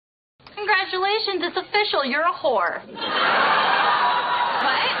Congratulations, it's official. You're a whore.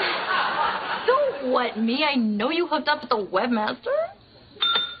 What? Don't what, me? I know you hooked up with the webmaster.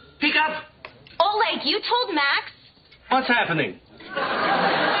 Pick up! Oleg, you told Max? What's happening?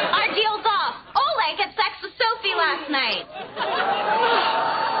 Our deal's off. Oleg had sex with Sophie last night.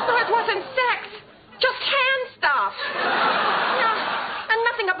 No, it wasn't sex. Just hand stuff. No, and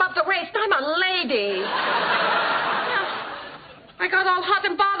nothing above the waist. I'm a lady. I got all hot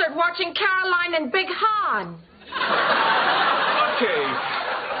and bothered watching Caroline and Big Han. Okay.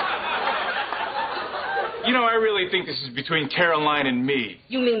 You know, I really think this is between Caroline and me.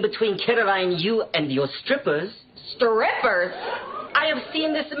 You mean between Caroline, you, and your strippers? Strippers? I have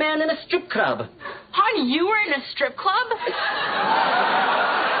seen this man in a strip club. Hon, you were in a strip club?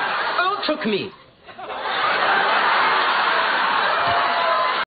 Who took me?